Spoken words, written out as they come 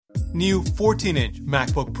New 14-inch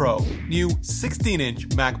MacBook Pro, new 16-inch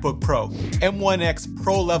MacBook Pro, M1X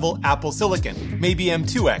Pro level Apple Silicon, maybe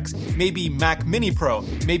M2X, maybe Mac Mini Pro,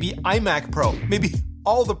 maybe iMac Pro, maybe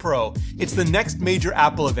all the Pro. It's the next major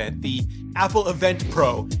Apple event, the Apple Event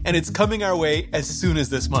Pro, and it's coming our way as soon as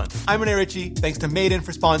this month. I'm Rene Ritchie, thanks to Made In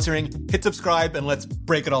for sponsoring. Hit subscribe and let's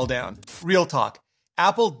break it all down. Real talk.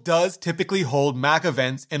 Apple does typically hold Mac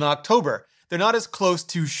events in October. They're not as close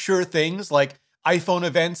to sure things like iPhone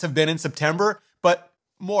events have been in September, but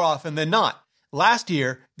more often than not. Last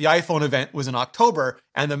year, the iPhone event was in October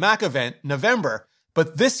and the Mac event November.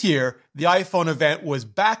 But this year, the iPhone event was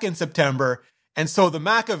back in September, and so the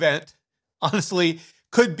Mac event, honestly,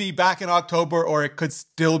 could be back in October or it could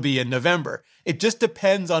still be in November. It just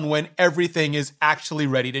depends on when everything is actually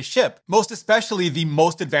ready to ship. Most especially the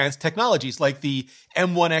most advanced technologies like the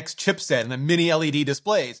M1X chipset and the mini LED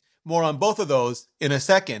displays. More on both of those in a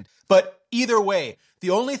second. But either way,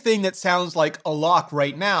 the only thing that sounds like a lock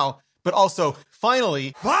right now, but also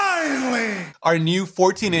finally, our new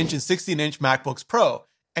 14-inch and 16-inch MacBooks Pro.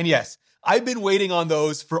 And yes, I've been waiting on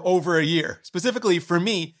those for over a year. Specifically for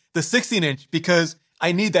me, the 16-inch, because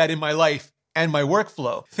I need that in my life and my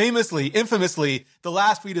workflow. Famously, infamously, the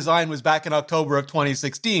last redesign was back in October of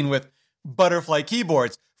 2016 with butterfly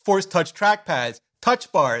keyboards, Force Touch trackpads,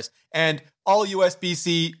 touch bars, and all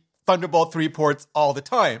USB-C Thunderbolt 3 ports all the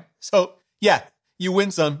time. So yeah, you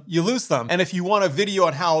win some, you lose some. And if you want a video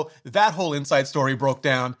on how that whole inside story broke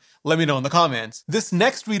down, let me know in the comments. This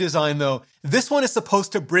next redesign though, this one is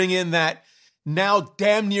supposed to bring in that now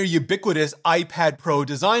damn near ubiquitous iPad Pro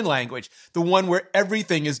design language, the one where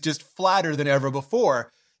everything is just flatter than ever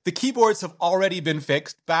before. The keyboards have already been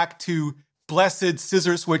fixed back to blessed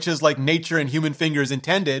scissor switches like nature and human fingers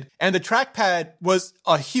intended, and the trackpad was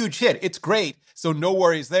a huge hit. It's great, so no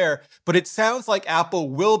worries there, but it sounds like Apple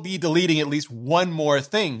will be deleting at least one more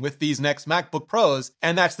thing with these next MacBook Pros,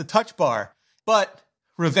 and that's the touch bar. But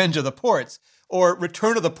revenge of the ports, or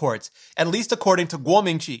return of the ports, at least according to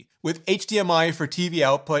Guomingchi, with HDMI for TV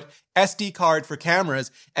output, SD card for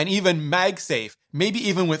cameras, and even MagSafe, maybe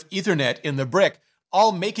even with Ethernet in the brick,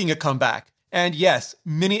 all making a comeback. And yes,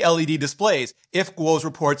 mini LED displays, if Guo's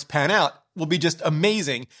reports pan out, will be just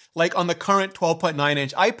amazing. Like on the current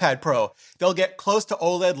 12.9-inch iPad Pro, they'll get close to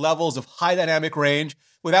OLED levels of high dynamic range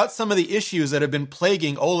without some of the issues that have been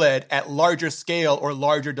plaguing OLED at larger scale or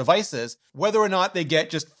larger devices. Whether or not they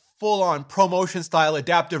get just full-on ProMotion-style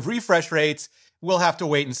adaptive refresh rates, we'll have to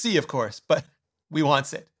wait and see, of course, but we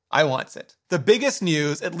wants it. I wants it. The biggest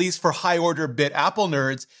news, at least for high-order bit Apple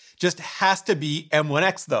nerds, just has to be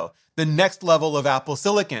M1X though, the next level of Apple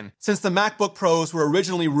Silicon. Since the MacBook Pros were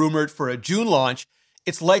originally rumored for a June launch,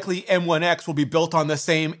 it's likely M1X will be built on the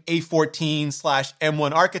same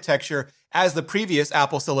A14/M1 architecture as the previous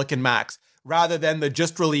Apple Silicon Macs, rather than the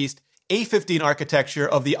just-released A15 architecture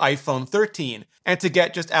of the iPhone 13. And to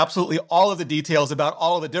get just absolutely all of the details about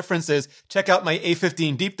all of the differences, check out my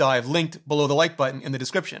A15 deep dive linked below the like button in the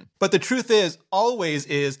description. But the truth is, always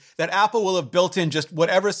is, that Apple will have built in just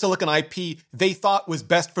whatever silicon IP they thought was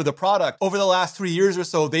best for the product. Over the last 3 years or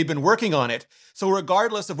so, they've been working on it. So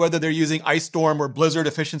regardless of whether they're using Ice Storm or Blizzard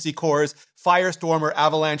efficiency cores, Firestorm or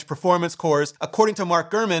Avalanche performance cores, according to Mark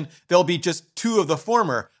Gurman, there'll be just 2 of the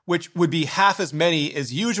former, which would be half as many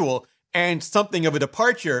as usual, and something of a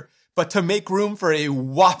departure, but to make room for a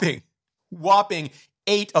whopping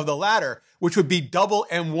 8 of the latter, which would be double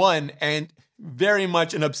M1 and very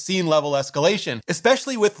much an obscene level escalation,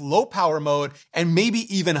 especially with low power mode and maybe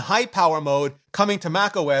even high power mode coming to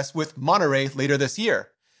macOS with Monterey later this year.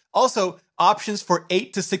 Also, options for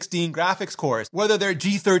 8 to 16 graphics cores. Whether they're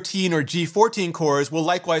G13 or G14 cores, we'll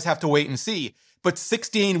likewise have to wait and see. But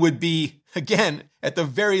 16 would be, again, at the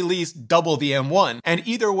very least, double the M1. And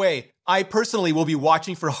either way, I personally will be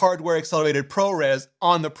watching for hardware-accelerated ProRes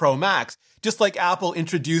on the Pro Max, just like Apple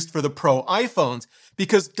introduced for the Pro iPhones,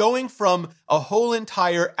 because going from a whole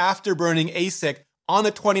entire afterburning ASIC on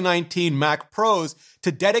the 2019 Mac Pros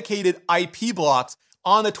to dedicated IP blocks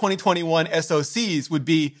on the 2021 SoCs would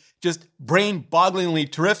be just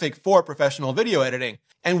brain-bogglingly terrific for professional video editing.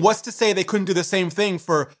 And what's to say they couldn't do the same thing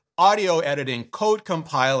for audio editing, code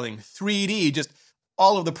compiling, 3D, just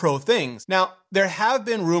all of the Pro things. Now, there have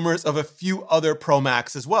been rumors of a few other Pro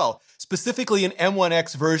Macs as well, specifically an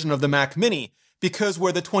M1X version of the Mac Mini, because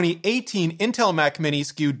where the 2018 Intel Mac Mini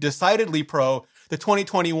skewed decidedly Pro, the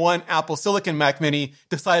 2021 Apple Silicon Mac Mini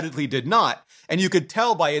decidedly did not. And you could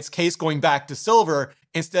tell by its case going back to silver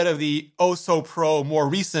instead of the oh-so-pro, more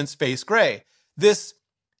recent space gray. This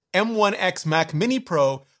M1X Mac Mini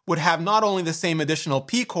Pro would have not only the same additional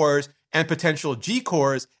P cores and potential G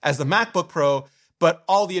cores as the MacBook Pro, but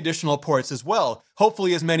all the additional ports as well,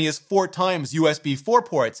 hopefully as many as 4 times USB 4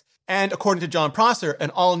 ports, and according to John Prosser,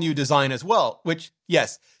 an all-new design as well, which,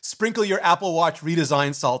 yes, sprinkle your Apple Watch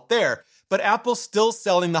redesign salt there, but Apple's still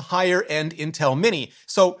selling the higher-end Intel Mini,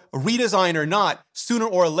 so redesign or not, sooner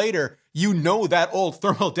or later, you know that old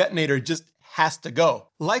thermal detonator just has to go.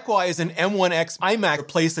 Likewise, an M1X iMac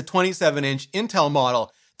replaced the 27-inch Intel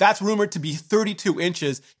model. That's rumored to be 32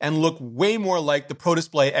 inches and look way more like the Pro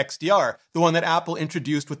Display XDR, the one that Apple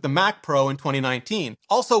introduced with the Mac Pro in 2019.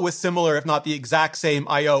 Also with similar, if not the exact same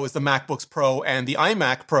I/O as the MacBooks Pro and the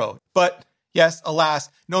iMac Pro. But yes, alas,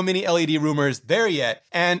 no mini LED rumors there yet.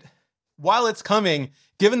 And while it's coming,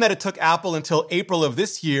 given that it took Apple until April of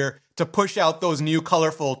this year to push out those new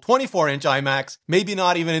colorful 24-inch iMacs, maybe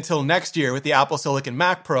not even until next year with the Apple Silicon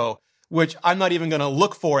Mac Pro, which I'm not even going to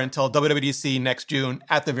look for until WWDC next June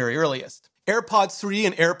at the very earliest. AirPods 3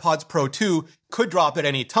 and AirPods Pro 2 could drop at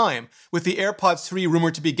any time, with the AirPods 3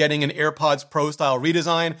 rumored to be getting an AirPods Pro style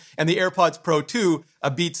redesign and the AirPods Pro 2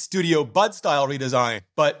 a Beats Studio Bud style redesign,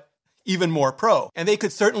 but even more pro. And they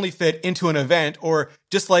could certainly fit into an event, or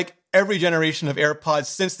just like every generation of AirPods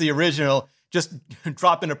since the original, just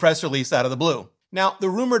drop in a press release out of the blue. Now, the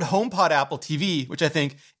rumored HomePod Apple TV, which I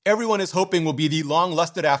think everyone is hoping will be the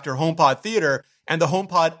long-lusted after HomePod Theater, and the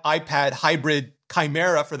HomePod iPad hybrid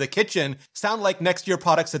Chimera for the kitchen, sound like next year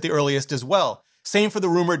products at the earliest as well. Same for the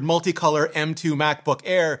rumored multicolor M2 MacBook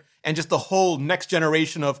Air, and just the whole next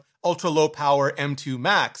generation of ultra-low power M2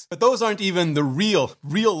 Macs. But those aren't even the real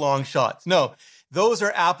long shots. No, those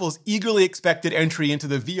are Apple's eagerly expected entry into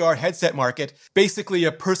the VR headset market, basically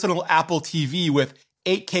a personal Apple TV with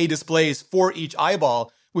 8K displays for each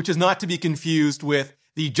eyeball, which is not to be confused with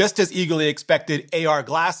the just as eagerly expected AR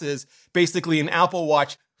glasses, basically an Apple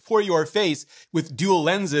Watch for your face with dual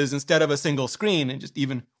lenses instead of a single screen, and just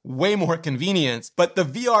even way more convenience. But the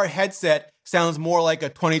VR headset sounds more like a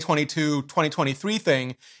 2022, 2023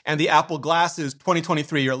 thing, and the Apple glasses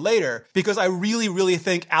 2023 or later, because I really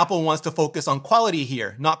think Apple wants to focus on quality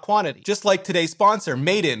here, not quantity. Just like today's sponsor,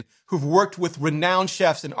 Maiden, who've worked with renowned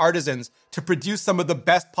chefs and artisans to produce some of the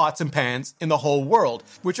best pots and pans in the whole world,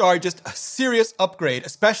 which are just a serious upgrade,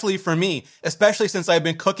 especially for me, especially since I've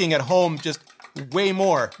been cooking at home just way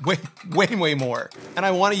more. And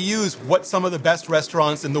I want to use what some of the best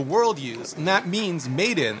restaurants in the world use, and that means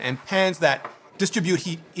Maiden and pans that distribute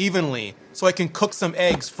heat evenly, so I can cook some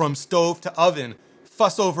eggs from stove to oven,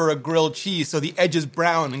 fuss over a grilled cheese so the edges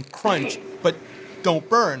brown and crunch, but don't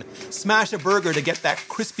burn, smash a burger to get that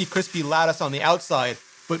crispy lattice on the outside,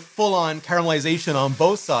 but full-on caramelization on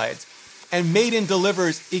both sides. And Maiden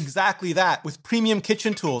delivers exactly that with premium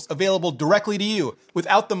kitchen tools available directly to you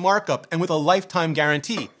without the markup and with a lifetime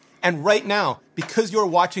guarantee. And right now, because you're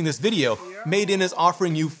watching this video, Maiden is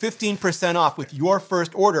offering you 15% off with your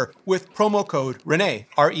first order with promo code RENE,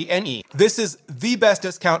 R-E-N-E. This is the best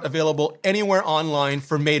discount available anywhere online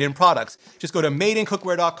for Maiden products. Just go to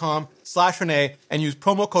maidencookware.com/Rene and use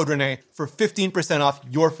promo code RENE for 15% off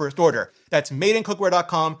your first order. That's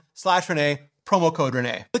maidencookware.com/Rene, promo code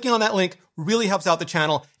RENE. Clicking on that link really helps out the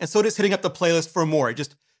channel, and so does hitting up the playlist for more.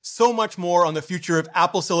 Just so much more on the future of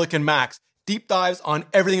Apple Silicon Macs, deep dives on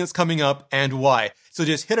everything that's coming up and why. So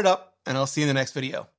just hit it up, and I'll see you in the next video.